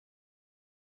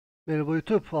Merhaba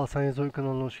YouTube, ALSENYAZ Oyun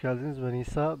kanalına hoş geldiniz. Ben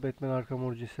İsa. Batman Arkham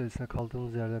Origin serisine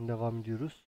kaldığımız yerden devam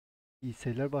ediyoruz. İyi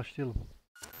seyirler, başlayalım.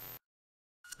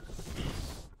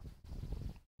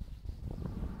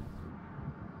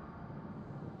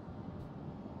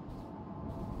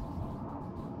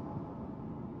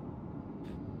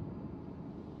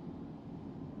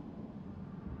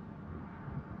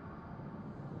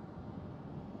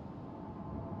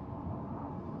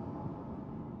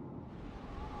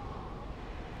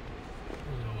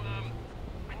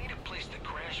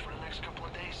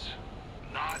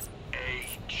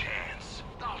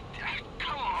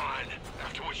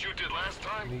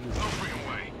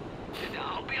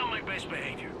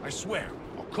 I swear.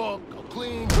 I'll cook, I'll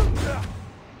clean.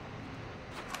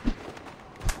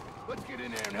 Let's get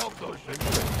in there and help those things.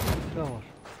 Tamam.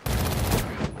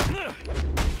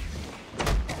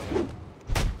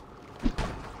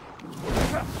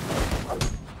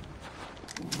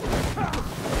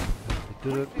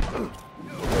 Durun.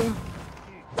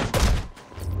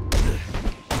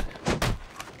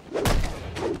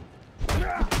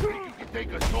 You can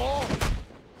take us all.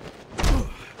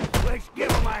 Let's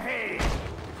give him a hand.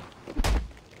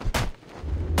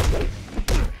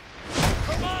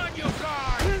 Come on, you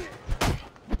guys!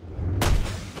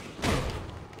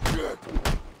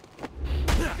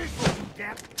 This will do,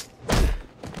 Gap.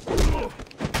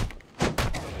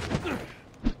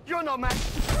 You're no match.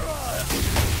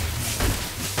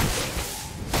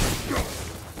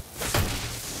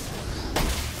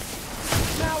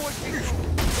 Now what you do?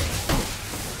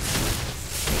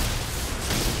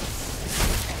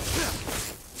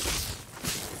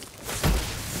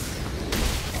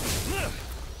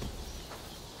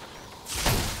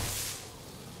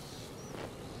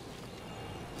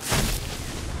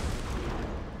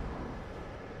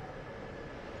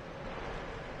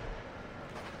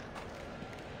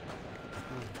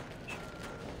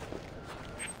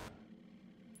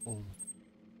 Olmadı.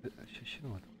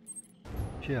 Şaşırmadım.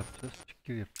 Şey yapacağız,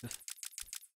 fikir yapacağız.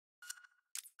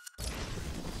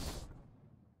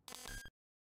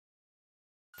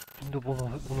 Dün de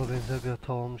buna benzer bir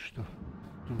hata olmuştu.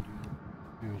 Dün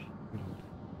diyor.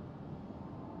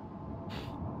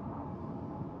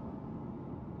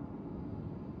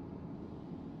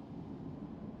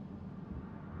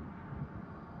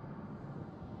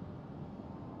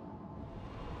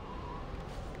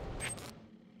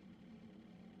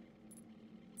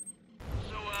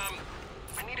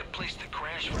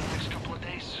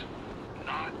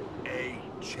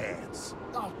 Chance.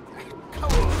 Oh,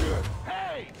 come on.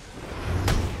 Hey!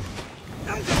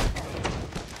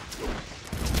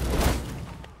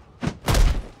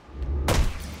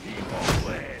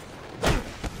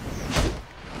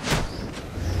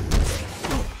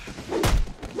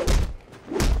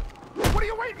 What are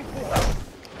you waiting for?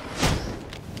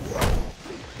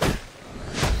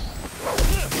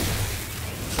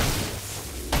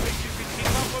 Think you can keep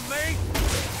up with me?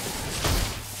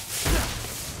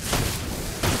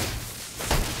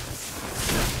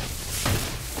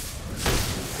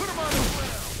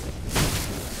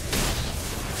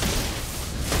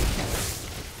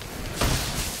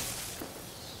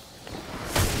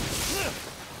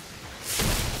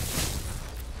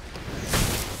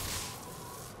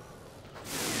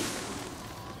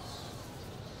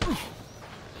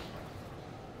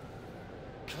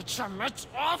 Get some mitts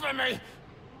off of me!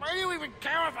 Why do you even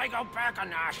care if I go back or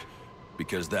not?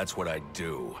 Because that's what I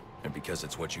do, and because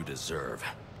it's what you deserve.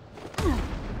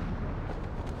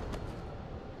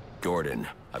 Gordon,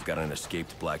 I've got an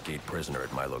escaped Blackgate prisoner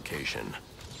at my location.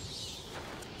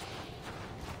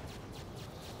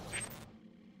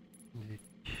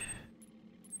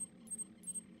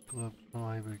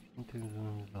 Sanayi bölgesini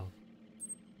temizlememiz lazım.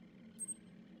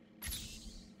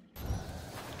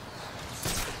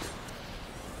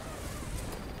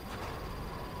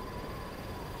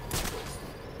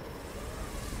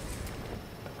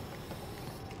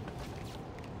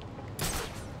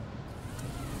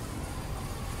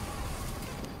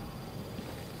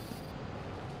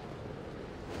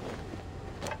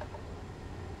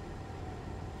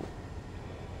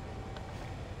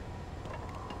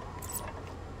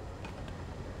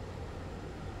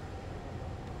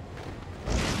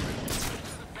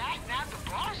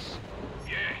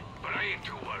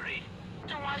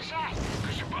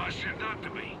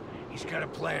 He's got a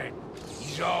plan.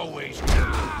 He's always...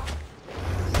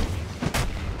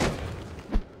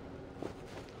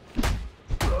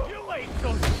 You ain't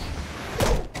so...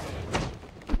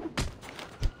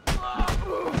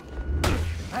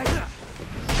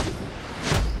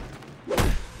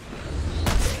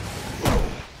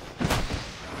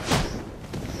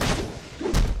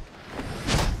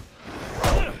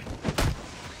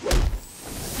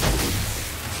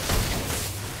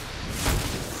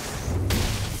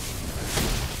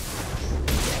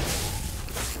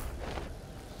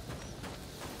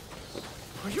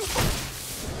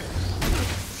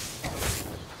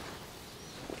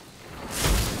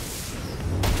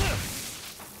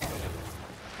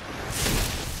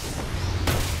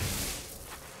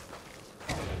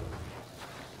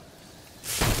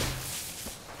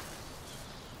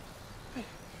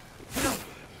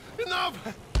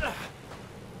 yourself!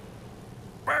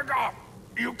 Back off!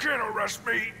 You can't arrest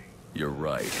me! You're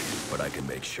right, but I can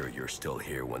make sure you're still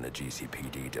here when the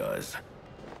GCPD does.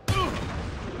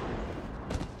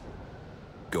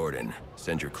 Gordon,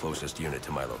 send your closest unit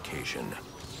to my location.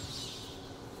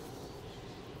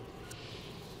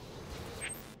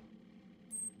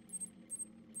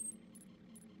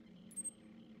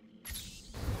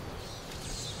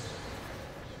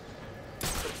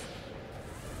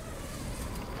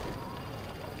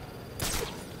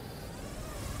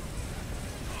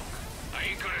 I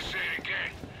ain't gonna say it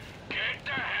again. Get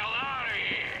the hell out of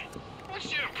here! What's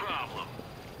your problem?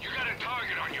 You got a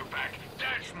target on your back.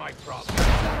 That's my problem.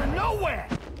 Out of nowhere!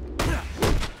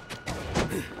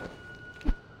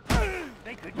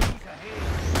 They could use a hand.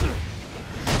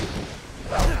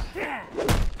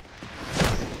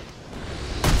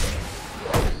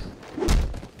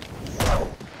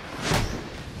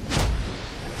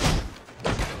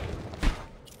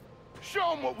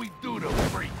 Show 'em what we do to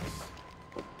freaks.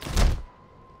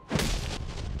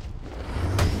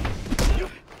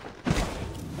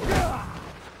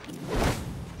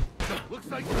 Looks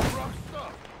like some rough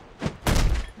stuff.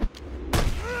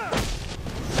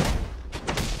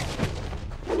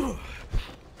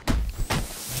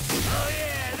 Oh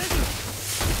yeah, this is...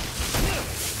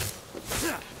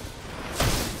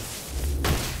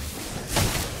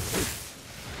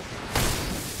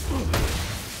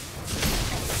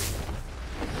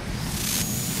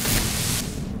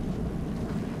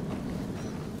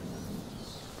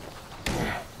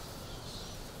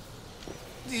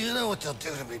 Do you know what they'll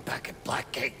do to me back at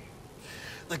Blackgate?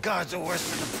 The guards are worse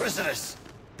than the prisoners.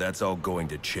 That's all going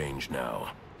to change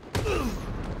now.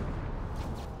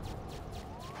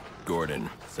 Gordon,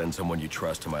 send someone you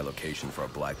trust to my location for a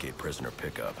Blackgate prisoner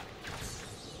pickup.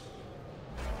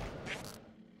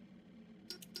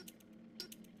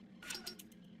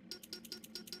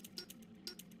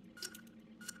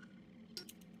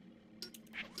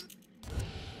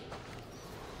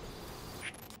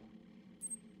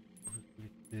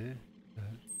 Bitti.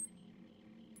 Güzel.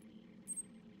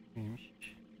 Neymiş?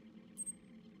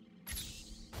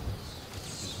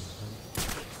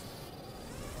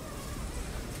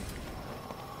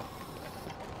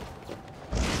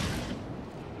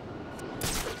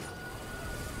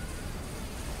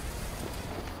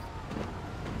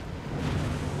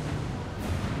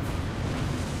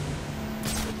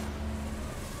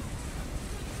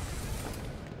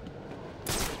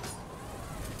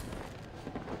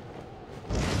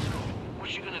 What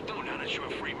you gonna do now that you're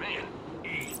a free man?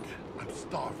 Eat. I'm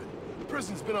starving.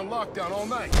 Prison's been on lockdown all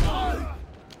night.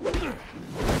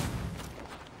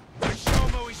 Let's show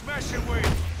him who he's messing with.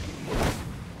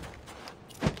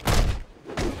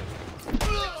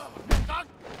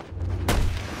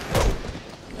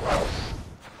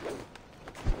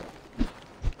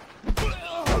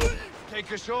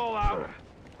 Take us all out.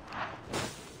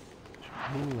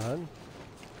 Kim lan?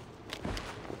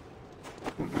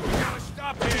 We gotta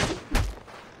stop him.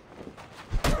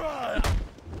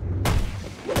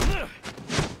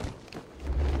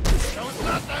 That was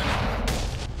nothing.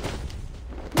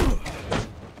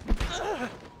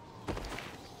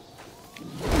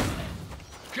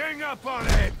 Gang up on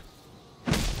him.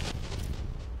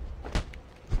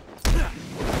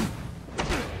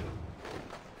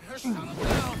 Shut him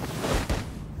down.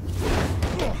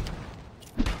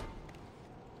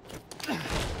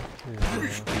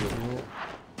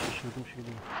 Şaşırdım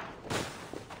şeyden.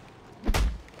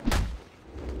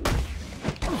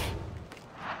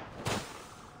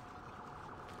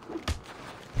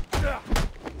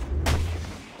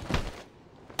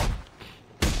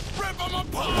 Rip him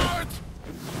apart!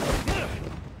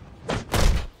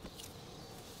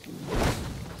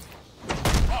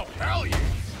 Oh, hell yeah!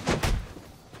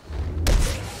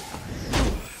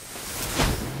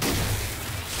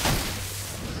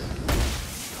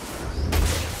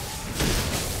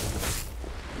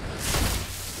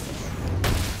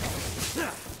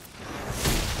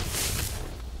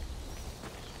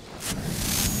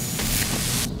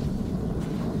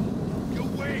 You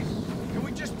wait! Can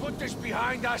we just put this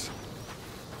behind us?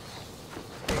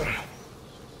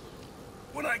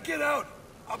 When I get out,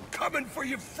 I'm coming for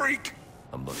you, freak!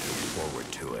 I'm looking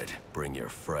forward to it. Bring your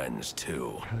friends,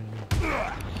 too.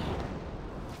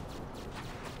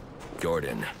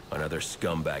 Gordon, another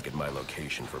scumbag at my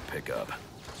location for pickup.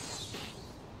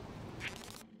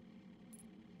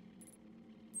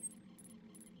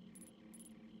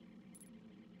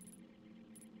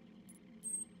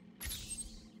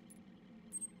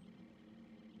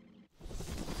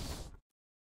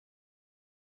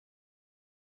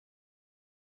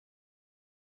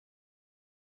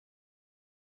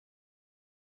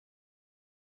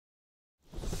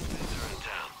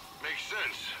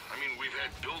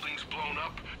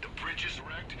 up, the bridge is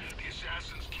wrecked, the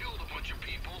assassins killed a bunch of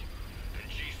people, and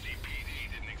GCPD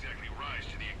didn't exactly rise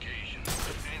to the occasion.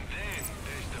 And then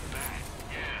there's the bat.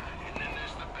 Yeah, and then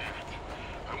there's the bat.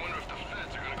 I wonder if the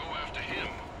feds are gonna go after him.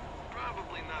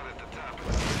 Probably not at the top of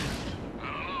the list. I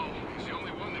don't know. He's the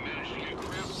only one that managed to get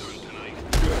craft done tonight.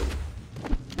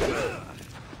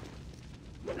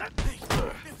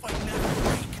 If I never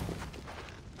break.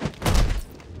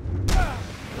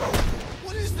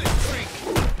 What is this freak?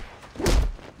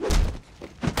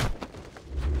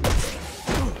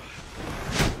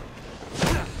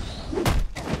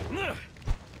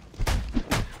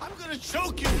 I'm gonna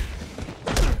choke you.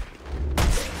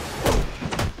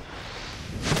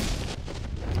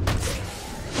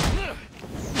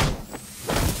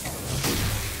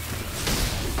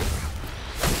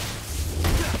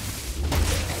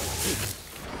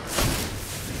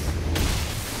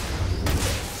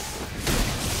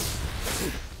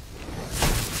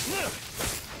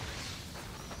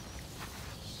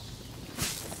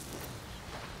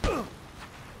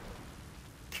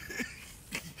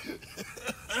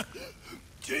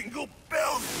 Jingle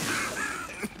bells!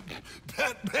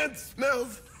 Batman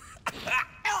smells!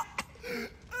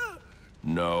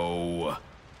 No.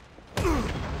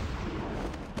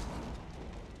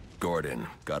 Gordon,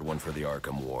 got one for the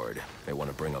Arkham ward. They want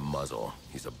to bring a muzzle.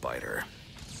 He's a biter.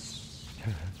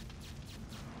 You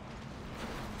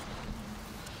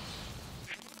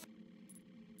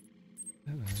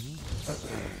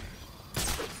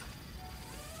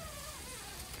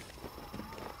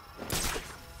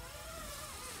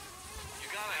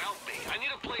gotta help me. I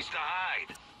need a place to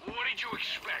hide. What did you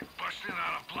expect, busting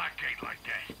out a Blackgate like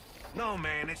that? No,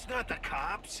 man, it's not the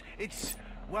cops. It's,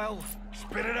 well,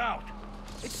 spit it out.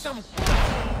 It's some...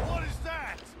 What is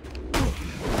that?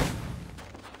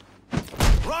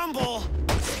 Rumble!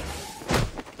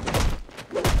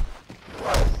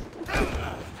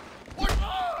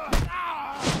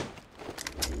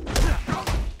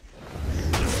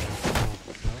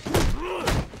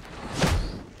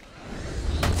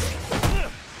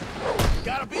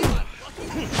 Gotta be my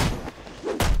lucky.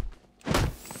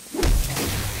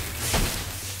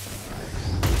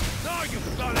 No,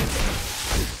 you've done it!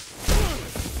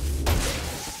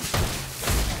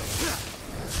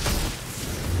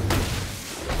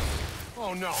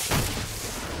 Oh no!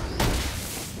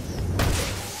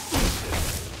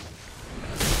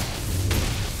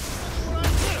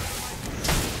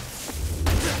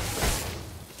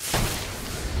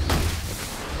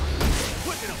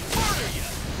 We're gonna murder you!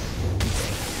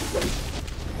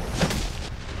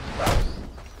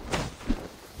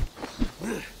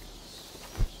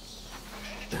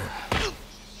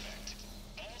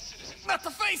 Not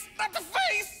the face! Not the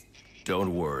face!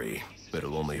 Don't worry.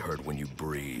 It'll only hurt when you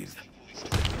breathe.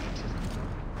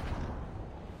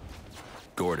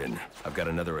 Gordon, I've got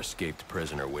another escaped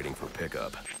prisoner waiting for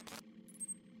pickup.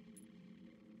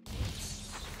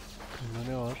 Bunda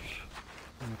ne var?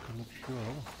 Yakında bir şey var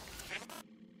ama.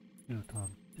 Yok tamam.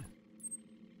 Bitti.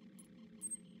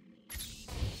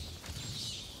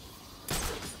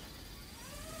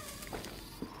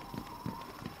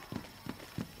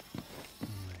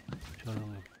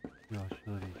 Uçalım.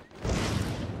 Yaşlı değil.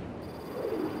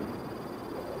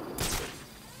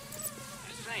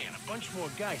 Just saying, a bunch more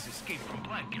guys escaped from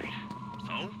Blackgate.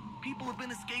 So, people have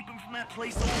been escaping from that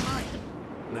place all night.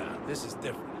 Nah, this is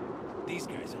different. These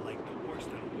guys are like the worst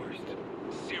of the worst.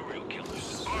 Serial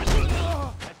killers.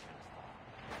 Arsonists.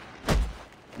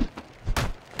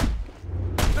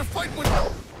 They're fighting with...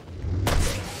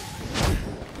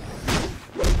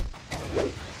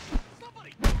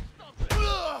 Somebody do something!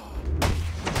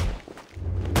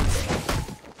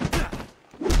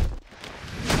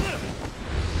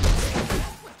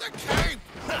 With the cape!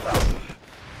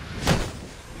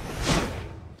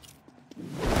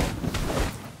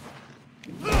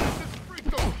 This freak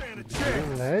don't stand a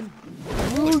chance! Lan.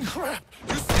 Holy crap!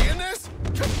 You seeing this?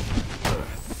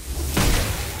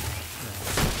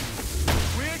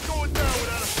 We ain't going down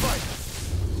without a fight!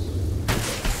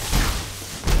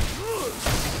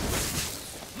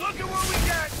 Look at what we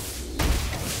got!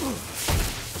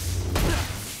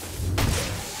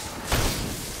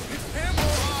 It's him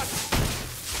or us!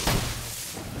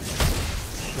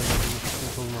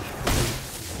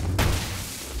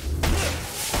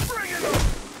 Bring it up!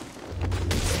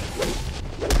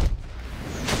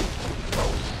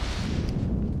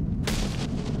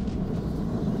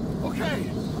 Okay!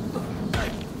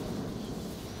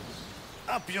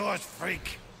 Up yours,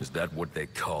 freak. Is that what they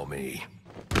call me?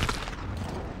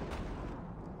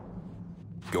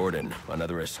 Gordon,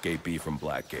 another escapee from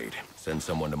Blackgate. Send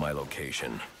someone to my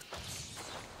location.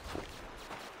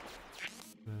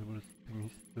 Burası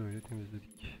temiz. Böyle temizledik.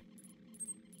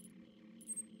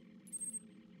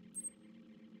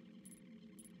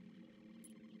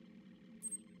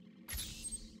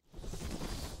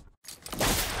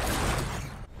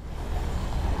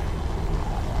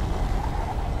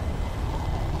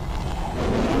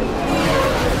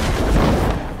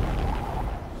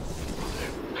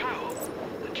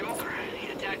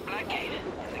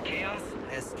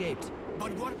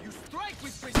 But what you strike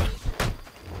with prisoners?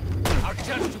 Our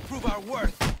chance to prove our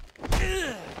worth.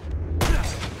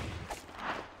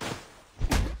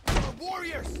 We're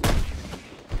warriors.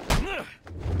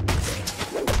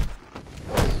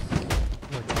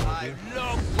 I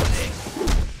love this.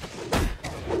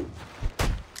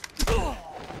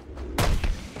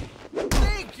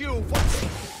 Thank you.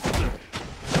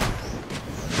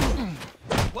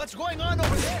 What's going on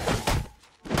over there?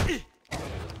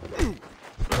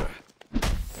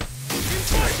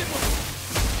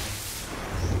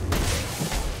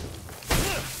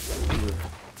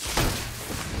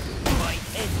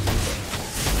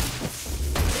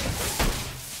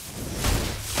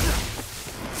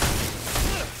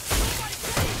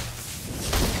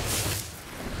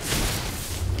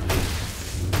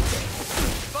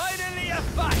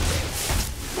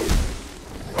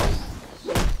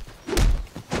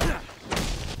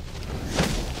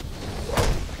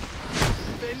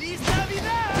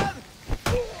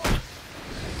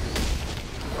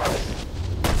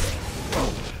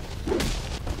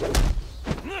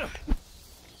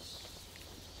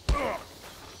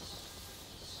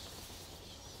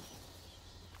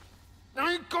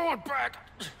 I ain't going back.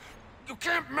 You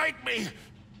can't make me.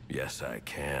 Yes, I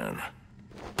can.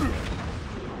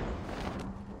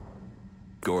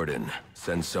 Gordon,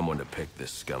 send someone to pick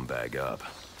this scumbag up.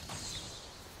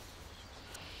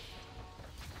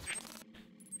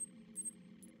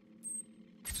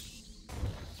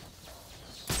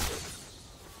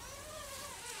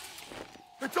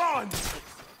 It's on!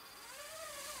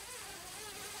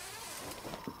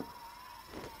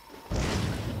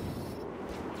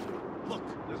 Look,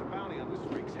 there's a bounty on this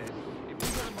freak's head. If we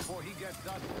get him before he gets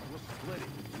us, we'll split it.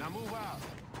 Now move out.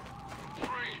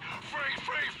 Free, free,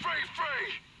 free, free,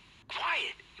 free!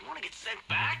 Quiet! You want to get sent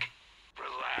back?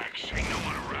 Relax, ain't no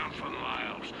one around for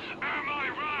miles. Am I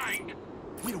right?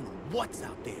 We don't know what's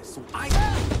out there, so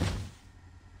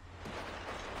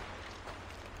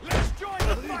let's join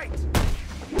the fight!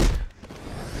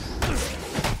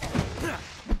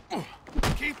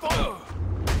 Keep on!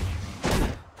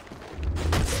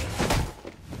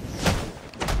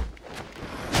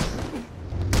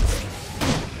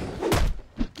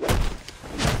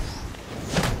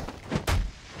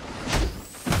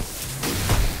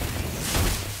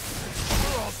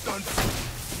 We're all done.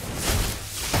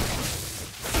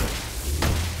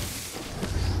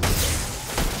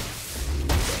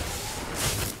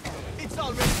 It's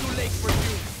already too late for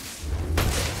you.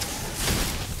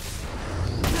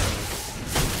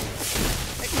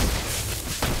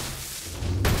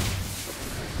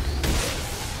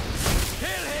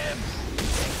 Kill him!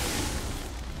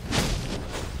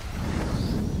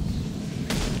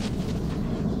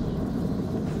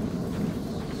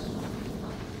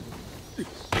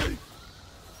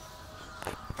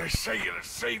 They say you're the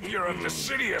savior of the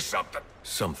city or something.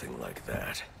 Something like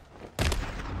that.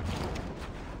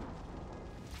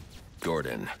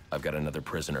 Gordon, I've got another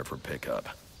prisoner for pickup.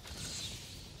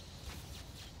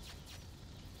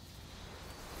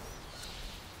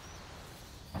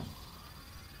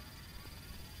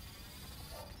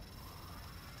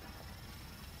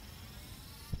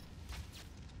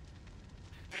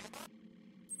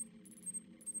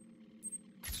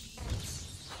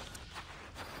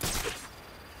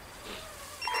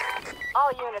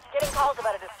 All units getting calls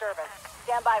about a disturbance.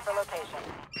 Stand by for location.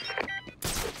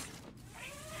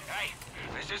 Hey,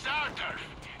 this is our turf.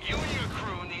 You and your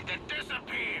crew need to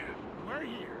disappear. We're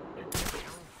here.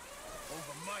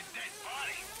 Over my dead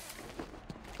body.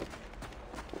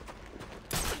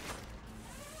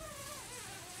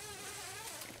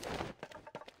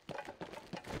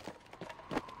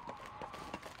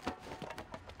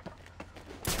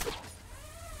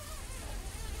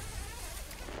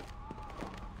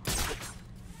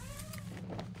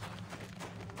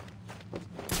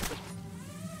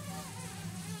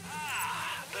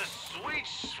 The sweet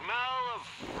smell of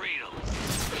freedom.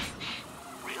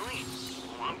 Really?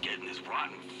 Oh, I'm getting this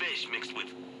rotten fish mixed with...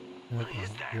 What is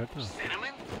that?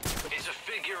 Cinnamon? It's a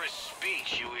figure of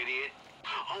speech, you idiot.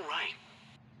 All right.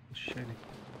 Shit.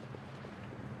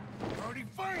 Already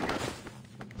find her.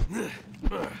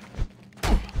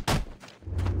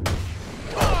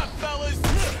 Come on, fellas!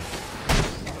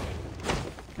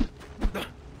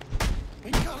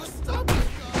 We gotta stop this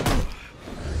guy!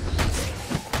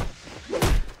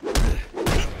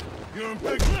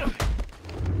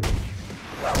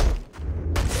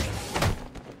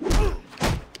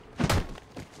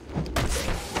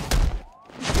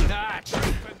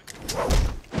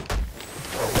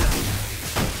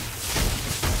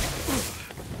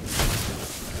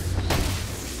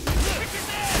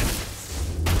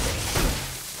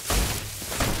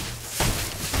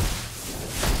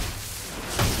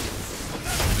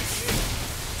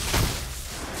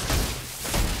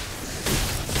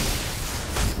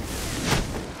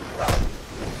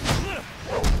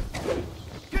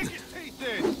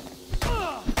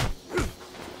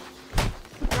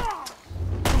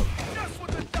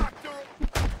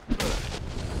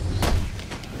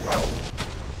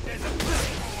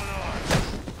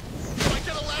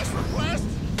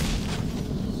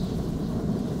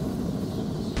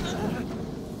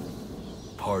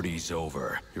 party's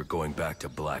over. You're going back to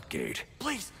Blackgate.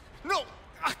 Please, no!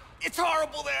 It's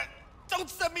horrible there! Don't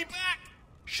send me back!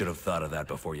 Should have thought of that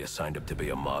before you signed up to be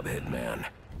a mob hitman.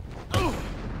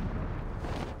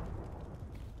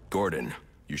 Gordon,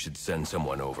 you should send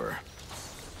someone over.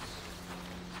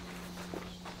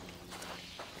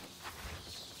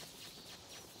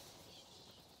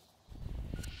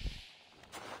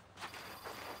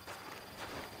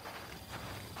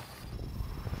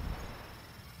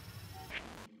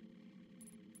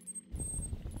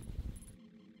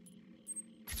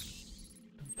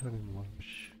 Bir tane mi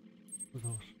varmış? Bu da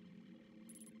var.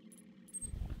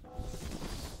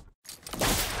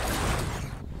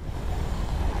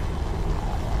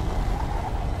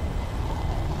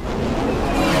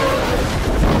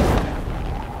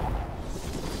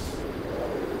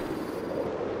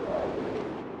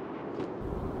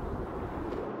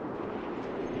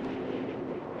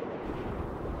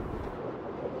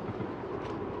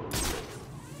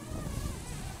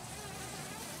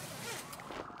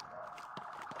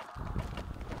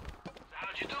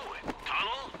 How'd you do it?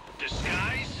 Tunnel?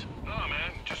 Disguise? No,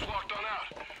 man. Just walked on out.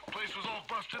 Place was all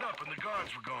busted up and the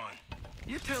guards were gone.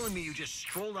 You're telling me you just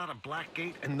strolled out of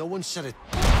Blackgate and no one said it?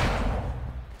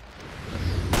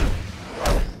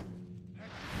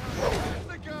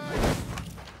 The guy!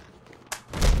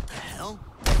 What the hell?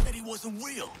 Said he wasn't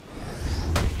real.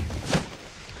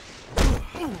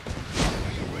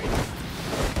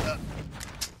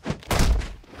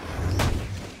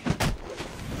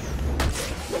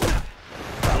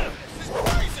 This is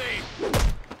crazy!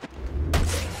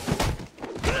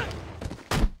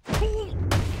 Oh,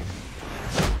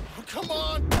 come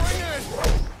on, bring it!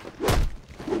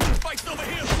 Fight's over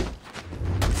here!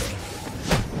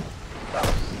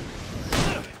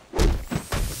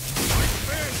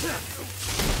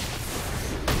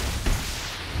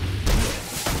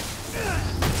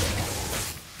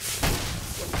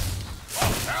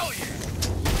 Oh, hell yeah!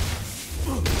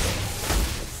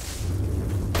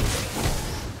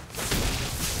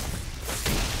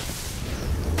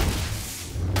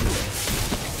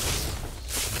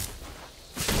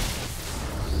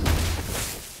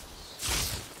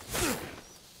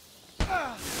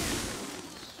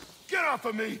 Get off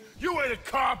of me! You ain't a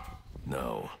cop!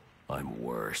 No, I'm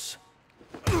worse.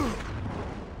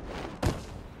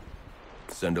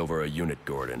 Send over a unit,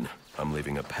 Gordon. I'm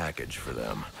leaving a package for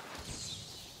them.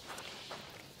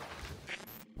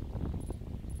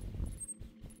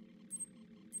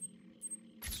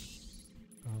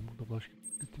 Burada başka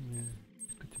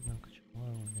dikkatimden kaçan var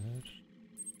mı neler?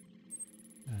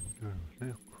 Yani görmüyorsa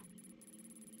yok.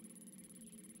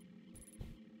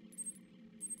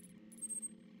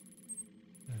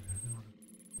 Nerede orada?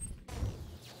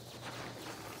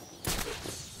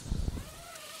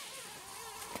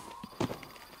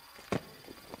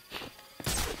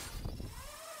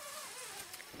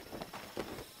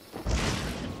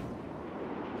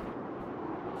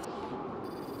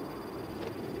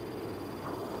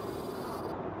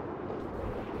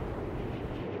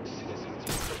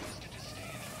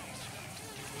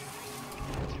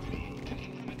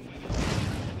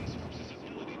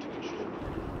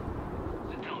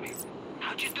 Tell me,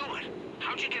 how'd you do it?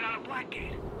 How'd you get out of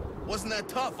Blackgate? Wasn't that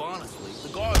tough, honestly. The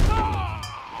guards...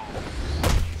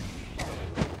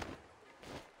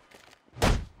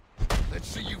 Let's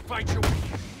see you fight your...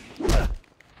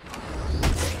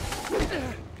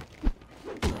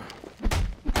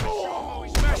 Show 'em who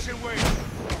he's messing with!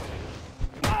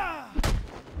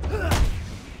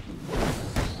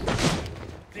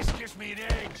 This gives me an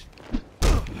edge.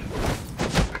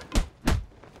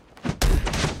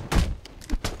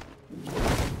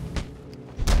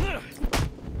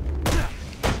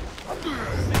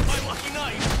 My lucky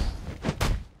night!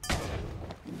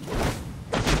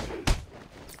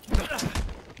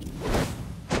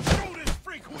 Show this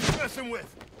freak who he's messing with!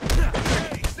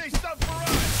 Hey, say something for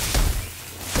us!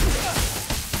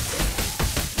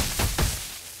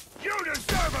 You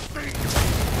deserve a beat!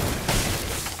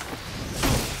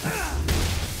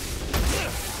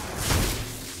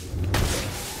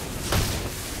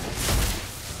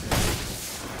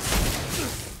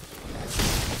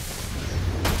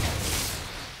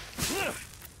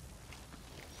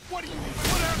 What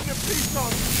happened to peace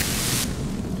on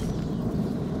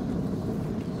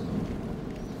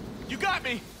You got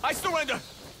me! I surrender!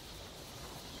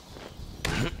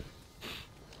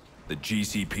 The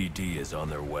GCPD is on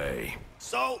their way.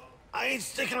 So, I ain't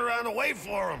sticking around to wait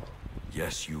for him.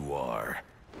 Yes, you are.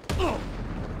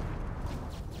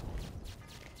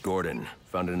 Gordon,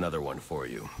 found another one for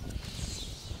you.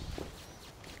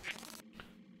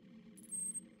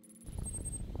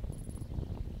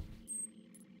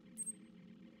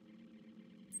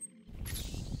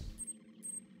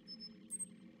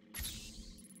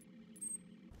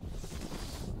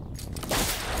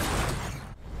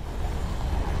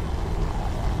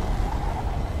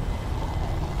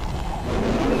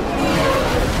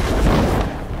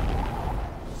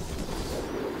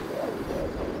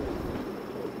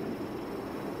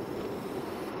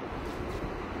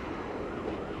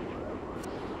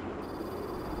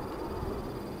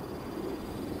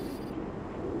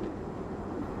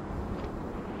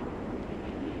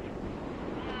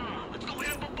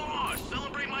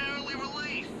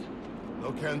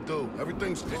 Can do.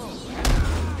 Everything's closed.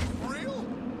 Real?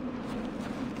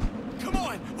 Come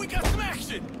on, we got some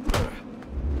action!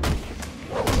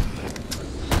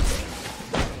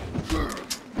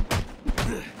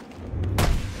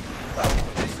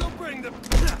 This'll bring the...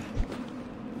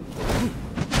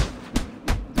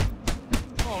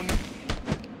 Oh no.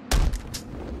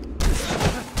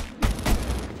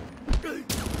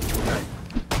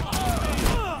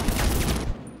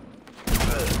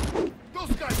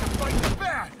 Those guys are fighting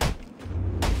bad!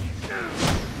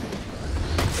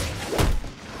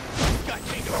 This guy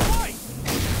came to fight!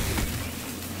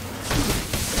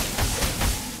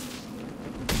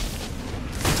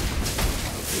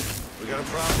 We got a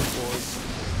problem, boys.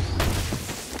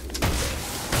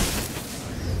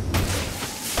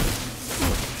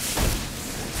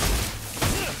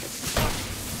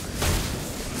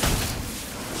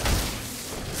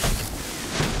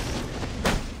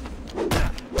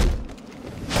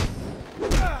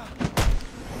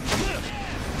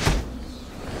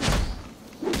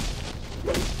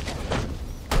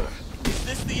 Is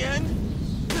this the end?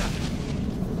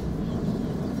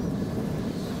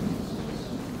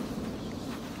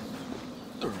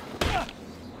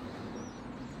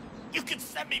 You can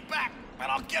send me back, but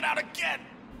I'll get out again!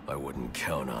 I wouldn't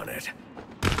count on it.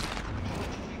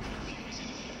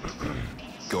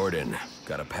 Gordon,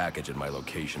 got a package at my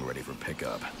location ready for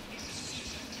pickup.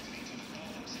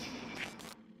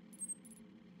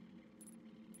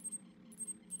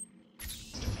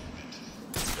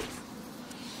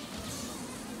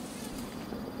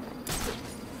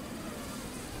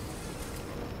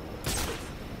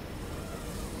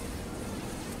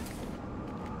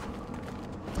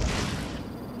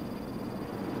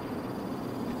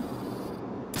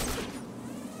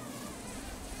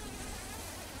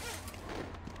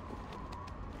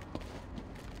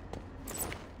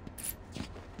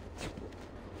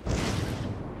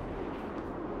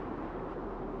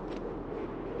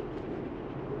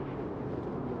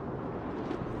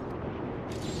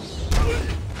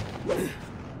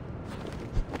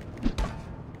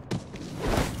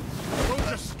 Don't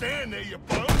just stand there, you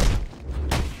bum.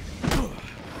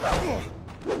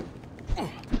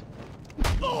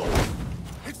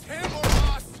 It's him or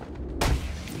us!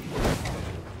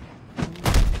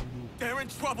 They're in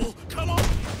trouble! Come on!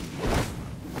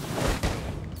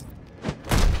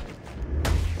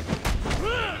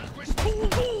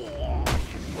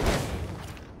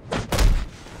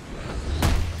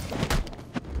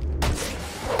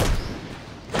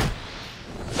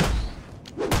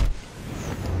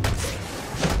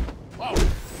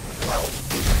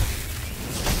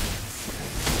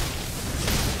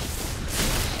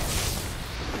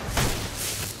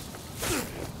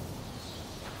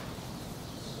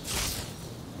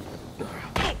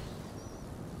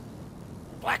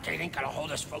 Blackgate ain't gonna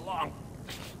hold us for long.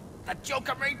 The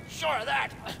Joker made sure of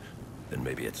that. Then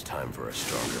maybe it's time for a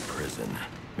stronger prison.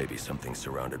 Maybe something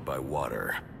surrounded by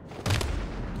water.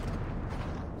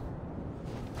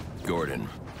 Gordon,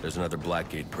 there's another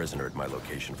Blackgate prisoner at my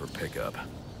location for pickup.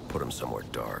 Put him somewhere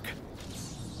dark.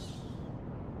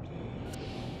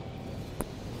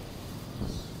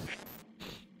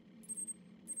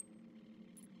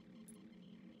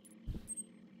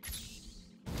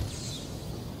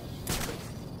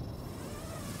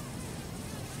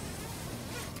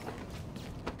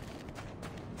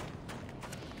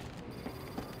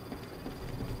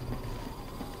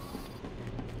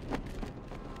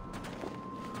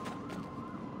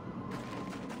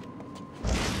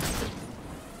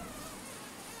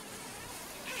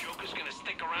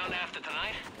 Around after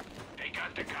tonight? They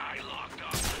got the guy locked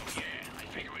up. Yeah, I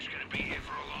figure he's gonna be here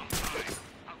for a long time.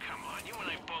 Oh, come on, you and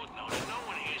I both know that no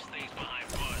one here stays behind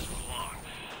bars for long.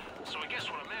 So I guess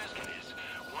what I'm asking is,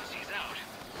 once he's out,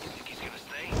 you think he's gonna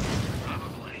stay?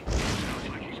 Probably. Sounds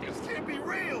like he's gonna... This can't be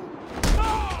real.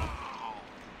 Oh!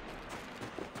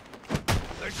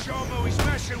 Let's show him who he's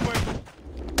messing with.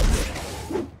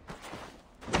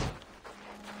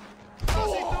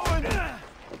 How's he doing?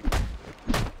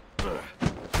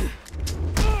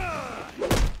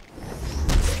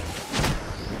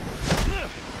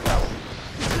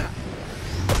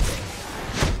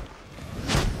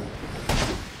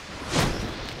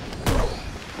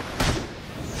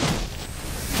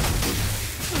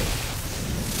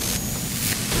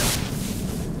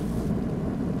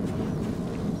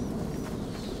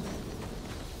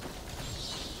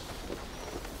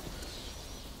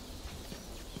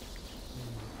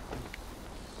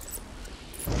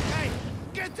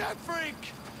 Get that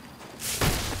freak!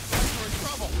 We're in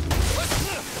trouble.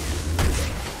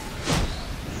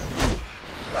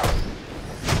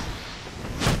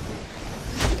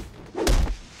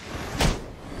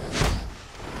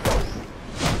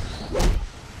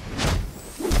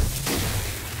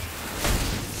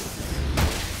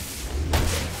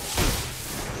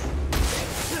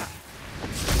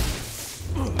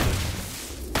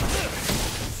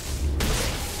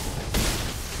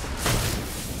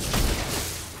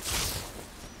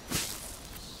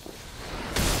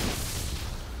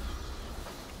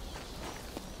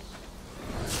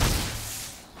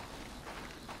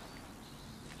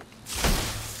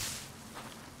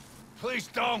 Please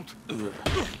don't.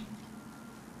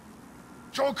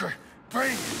 Joker,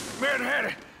 Brain,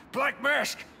 Manhattan, Black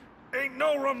Mask. Ain't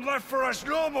no room left for us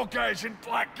normal guys in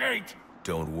Blackgate.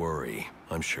 Don't worry.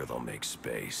 I'm sure they'll make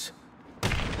space.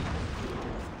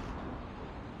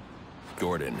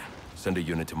 Gordon, send a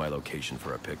unit to my location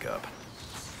for a pickup.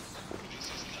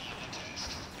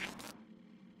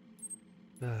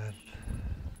 Güzel.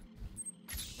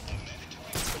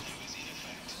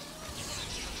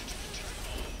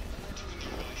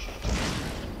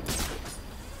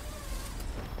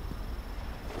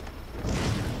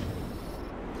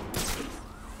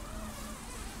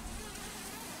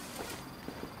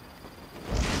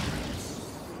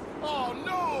 Oh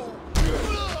no!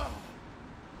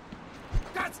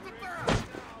 That's the bird!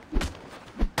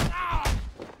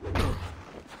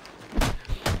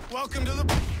 Welcome to the...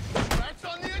 That's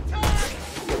on the attack!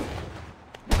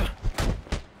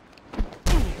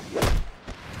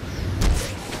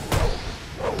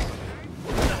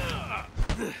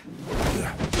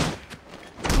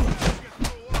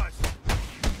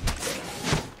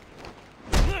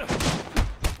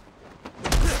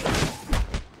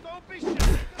 Don't be shy.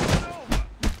 It's over.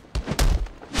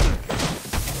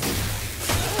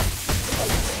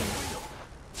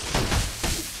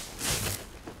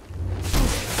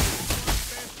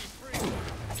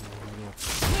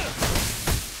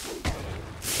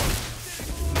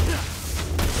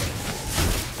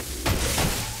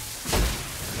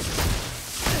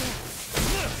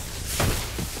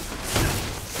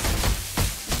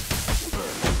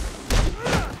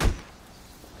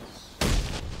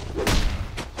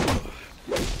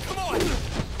 Come on!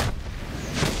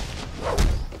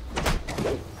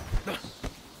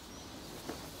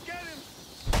 Get him!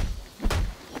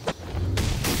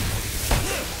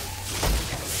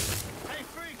 Hey,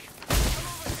 freak! Come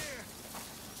over here!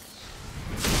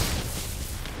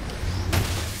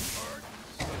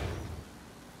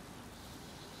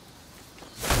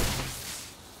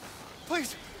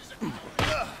 Please!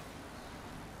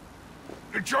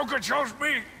 The Joker chose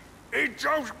me! He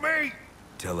chose me!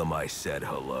 Tell him I said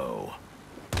hello.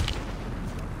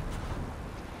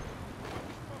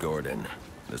 Gordon,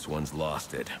 this one's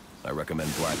lost it. I recommend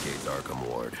Blackgate's Arkham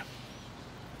Ward.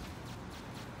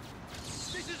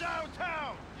 This is our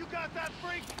town! You got that,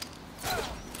 freak?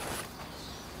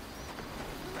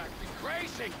 You're acting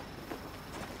crazy!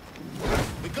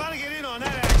 We gotta get in on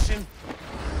that action!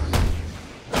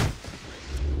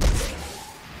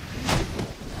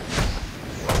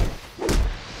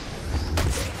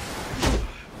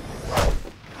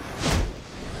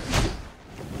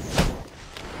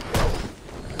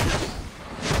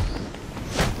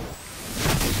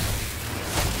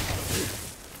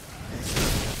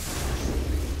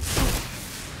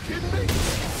 Kidding me?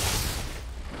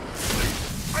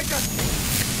 I got...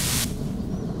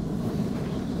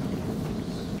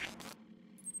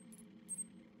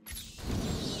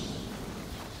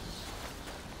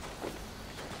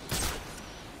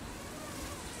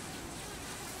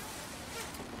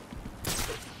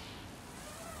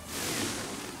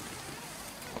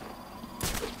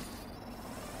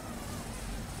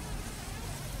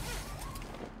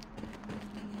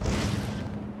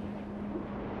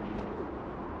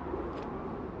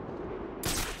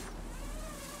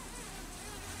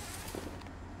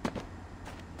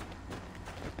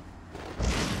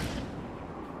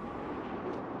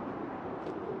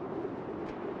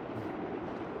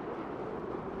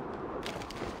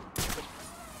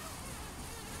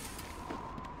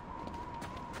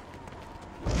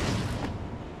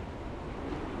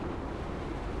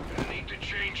 Need to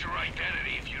change your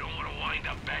identity if you don't want to wind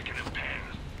up back in the pen.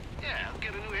 Yeah, I'll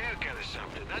get a new haircut or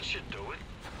something. That should do it.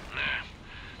 Nah,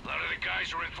 a lot of the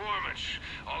guys are informants.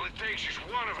 All it takes is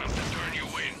one of them to turn you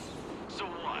in. So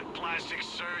what, plastic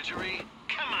surgery?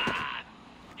 Come on!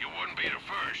 You wouldn't be the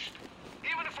first.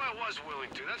 Even if I was willing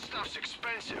to, that stuff's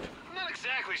expensive. I'm not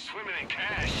exactly swimming in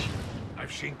cash.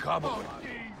 I've seen cowboys.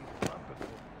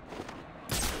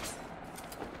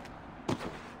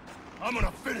 I'm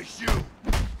gonna finish you!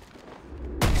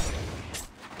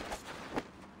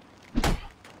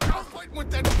 I'm fighting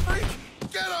with that freak!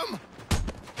 Get him!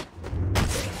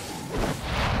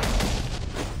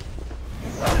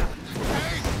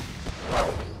 Hey!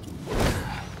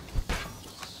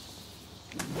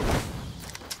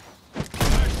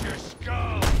 That's your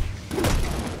skull!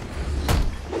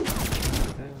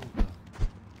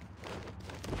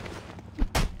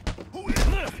 Who is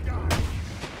this guy?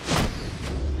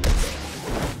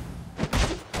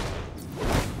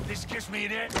 This gives me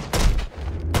an edge.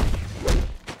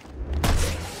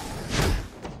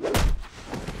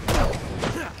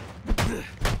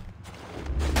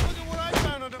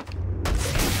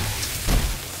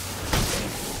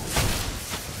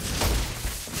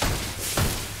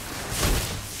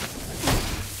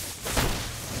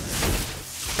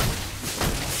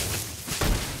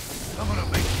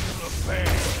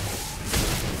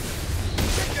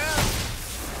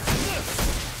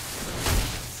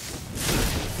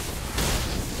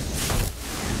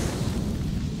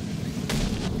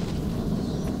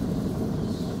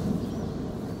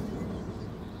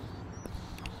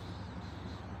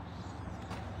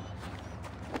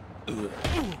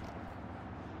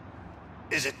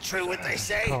 Is it true what they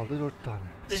say? Kaldı 4 tane.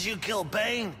 Did you kill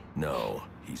Bane? No,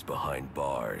 he's behind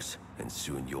bars, and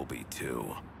soon you'll be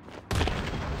too.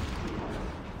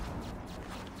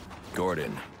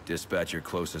 Gordon, dispatch your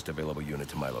closest available unit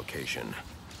to my location.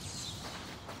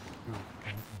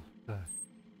 Güzel.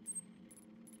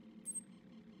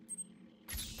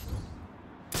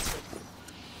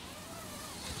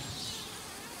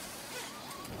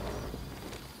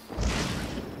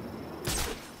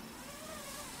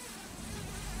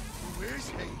 Where is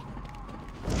he?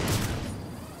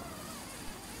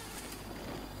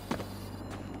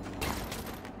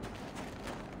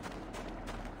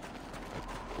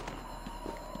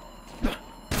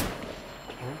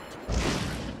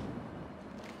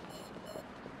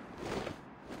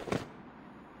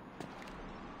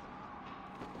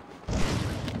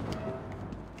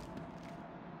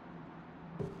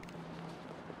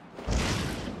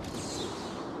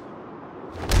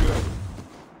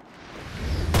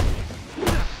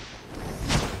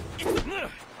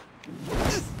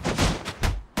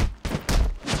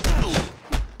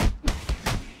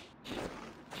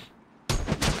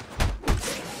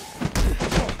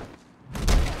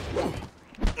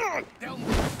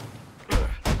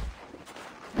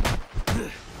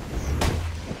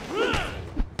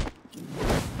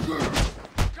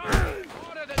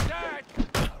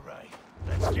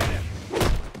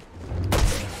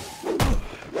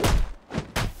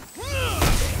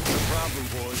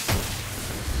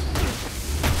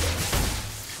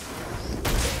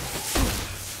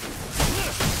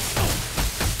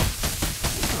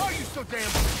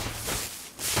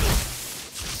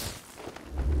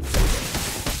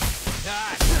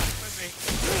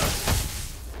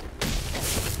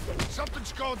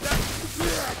 Something's going down.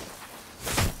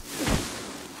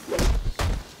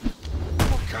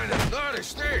 What kind of nut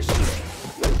is this?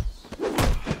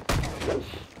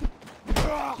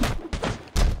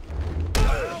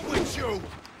 With you.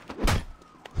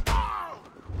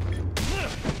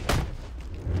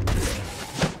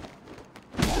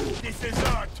 This is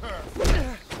our turf.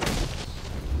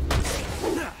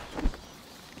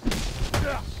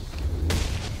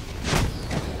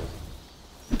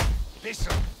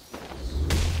 Listen.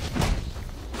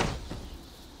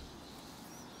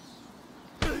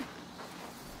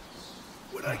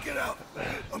 When I get out,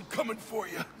 I'm coming for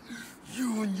you.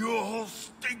 You and your whole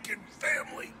stinking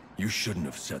family. You shouldn't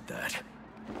have said that.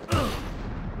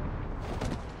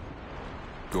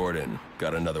 Gordon,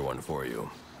 got another one for you.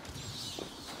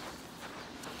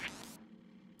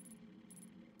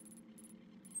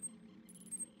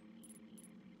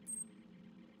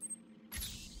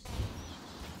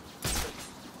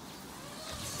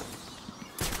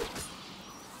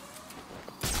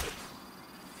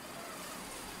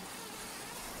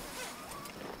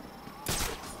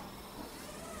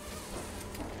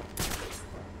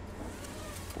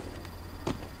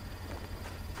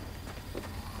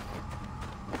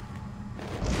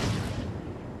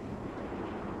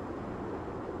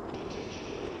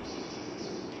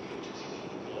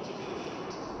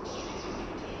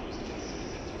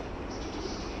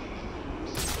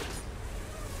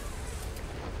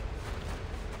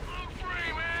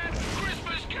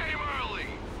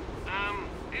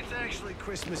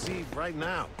 Christmas Eve right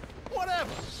now. Whatever.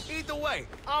 Either way,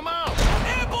 I'm out.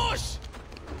 Ambush!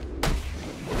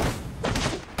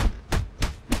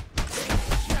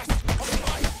 Yes, all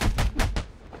right.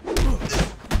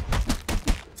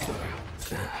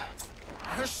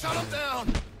 Shut him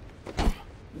down.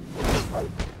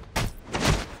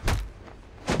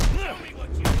 Tell me what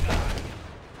you got.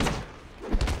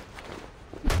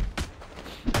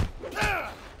 Now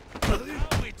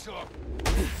we talk.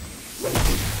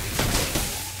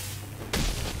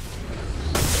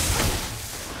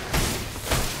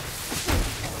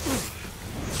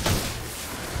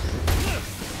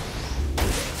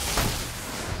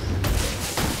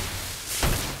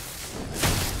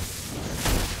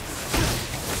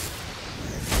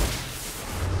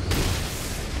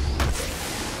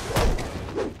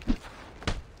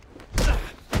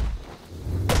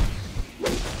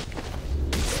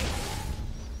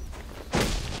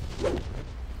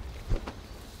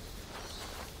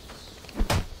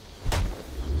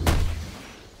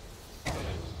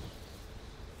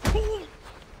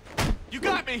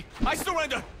 I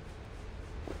surrender!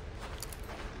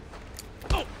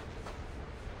 Oh!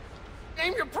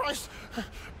 Name your price!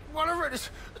 Whatever it is,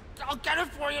 I'll get it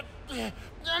for you!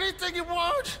 Anything you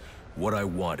want! What I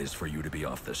want is for you to be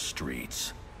off the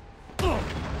streets.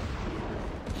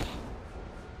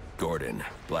 Gordon,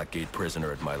 Blackgate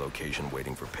prisoner at my location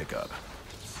waiting for pickup.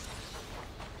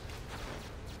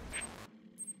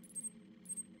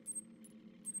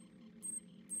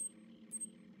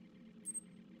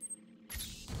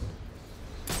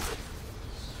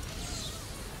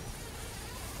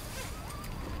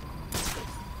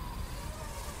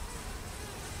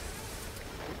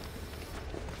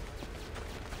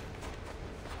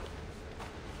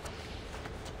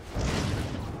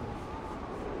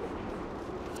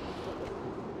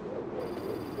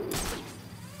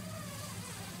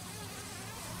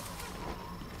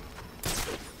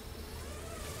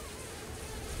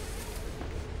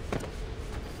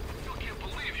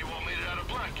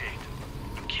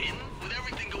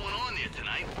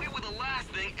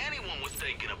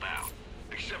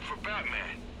 except for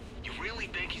Batman. You really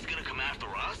think he's gonna come after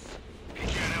us? He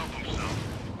can't help himself.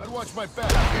 I'd watch my back.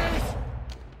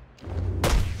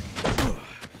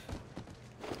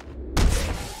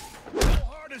 How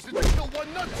hard is it to kill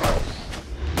one nut?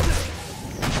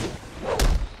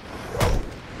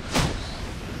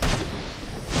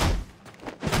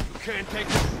 You can't take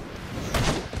it.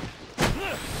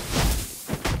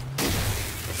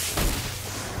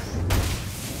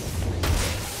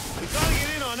 We gotta get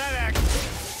in on that action.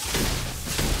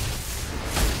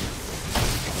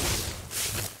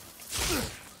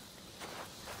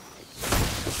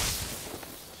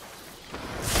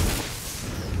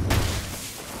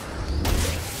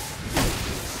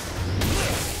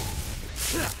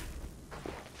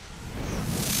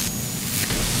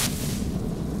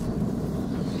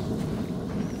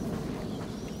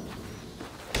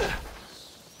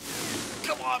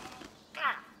 Come on.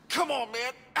 Come on,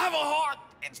 man. Have a heart.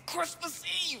 It's Christmas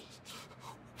Eve.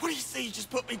 What do you say you just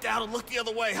put me down and look the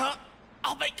other way, huh?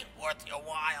 I'll make it worth your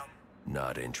while.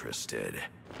 Not interested.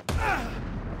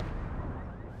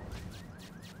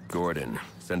 Gordon,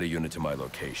 send a unit to my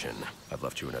location. I've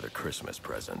left you another Christmas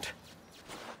present.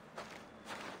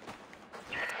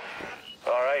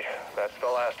 All right, that's the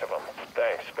last of them.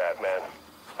 Thanks, Batman.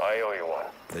 I owe you one.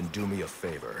 Then do me a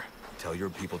favor. Tell your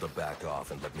people to back off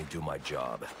and let me do my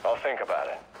job. I'll think about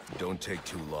it. Don't take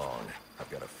too long. I've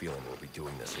got a feeling we'll be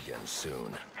doing this again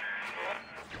soon.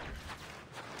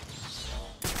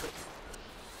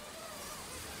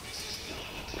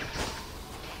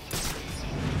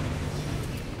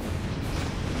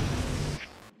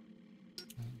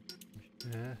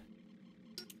 İşte.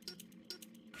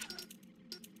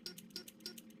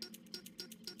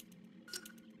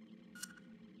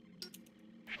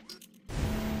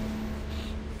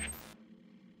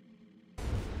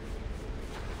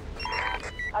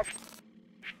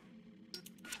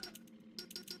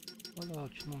 Hala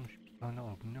açılmamış bir tane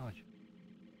var. Bu ne acaba?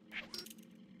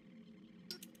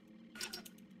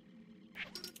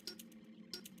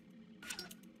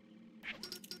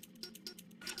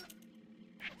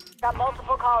 Got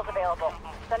multiple calls available.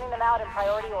 Sending them out in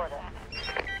priority order.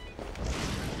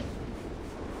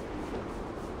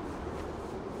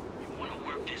 You wanna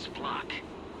work this block?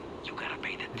 You gotta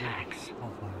pay the tax.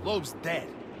 Allah. Loeb's dead.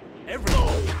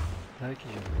 Everyone. Belki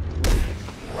canım.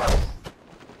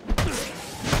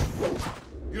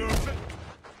 You're a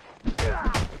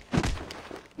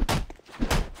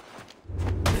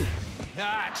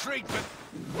treatment.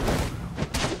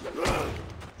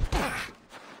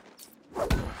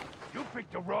 You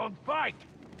picked the wrong fight.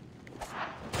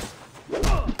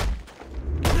 What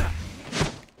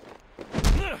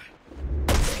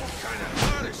kind of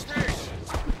hurt is this?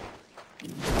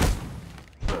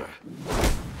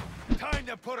 Time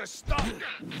to put a stop.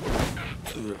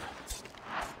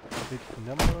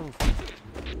 Hepsinden bana mısın?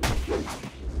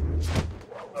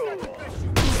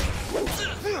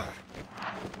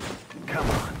 Come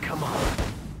on, come on.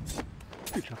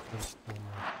 Bıçakları tutmam lazım.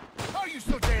 How are you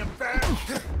so damn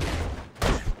fast?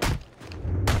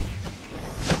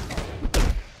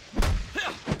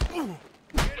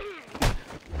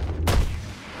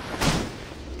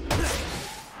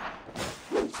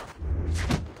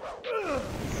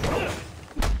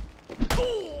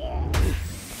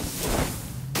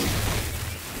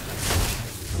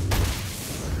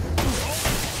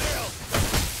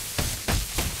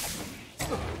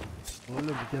 Oğlum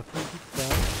bir defol git ya.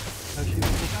 Her şeyi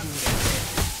bırakmıyorum.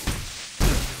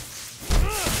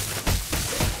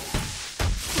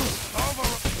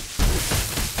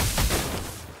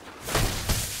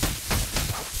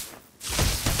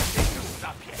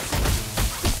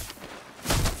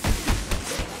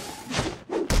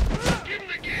 Give him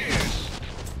the gears.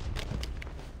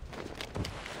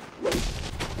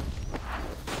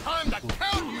 Time to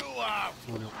count you out.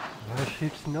 Oğlum, her şey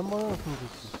hepsinden bana nasıl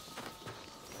diyorsun?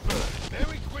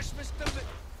 Merry Christmas to me.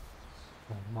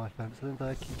 Normal, ben sana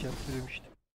dayak yiyeceğim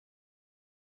söylemiştim.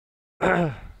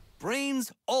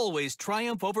 Brains always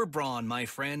triumph over brawn, my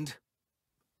friend.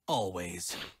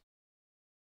 Always.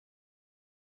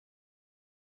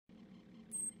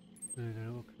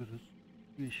 Böylelere bakıyoruz.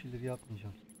 Bu işleri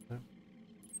yapmayacağım zaten.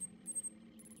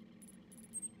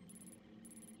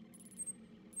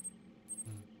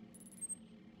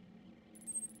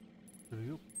 Böyle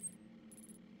yok.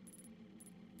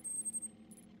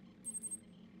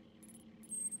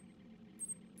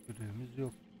 Görevimiz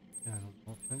yok. Yani o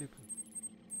zaman final yapıyoruz.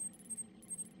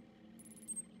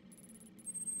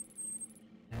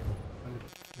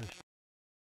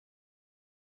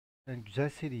 Yani güzel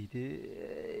seriydi.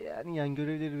 Yani yan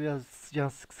görevleri biraz can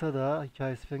sıksa da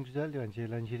hikayesi falan güzeldi bence,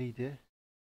 eğlenceliydi.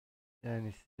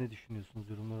 Yani siz ne düşünüyorsunuz?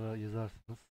 Yorumlara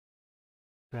yazarsınız.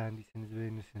 Beğendiyseniz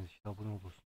beğenirsiniz. İşte abone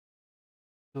olursunuz.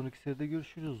 Sonraki seride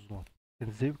görüşürüz o zaman.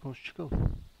 Kendinize iyi bakın.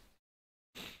 Hoşçakalın.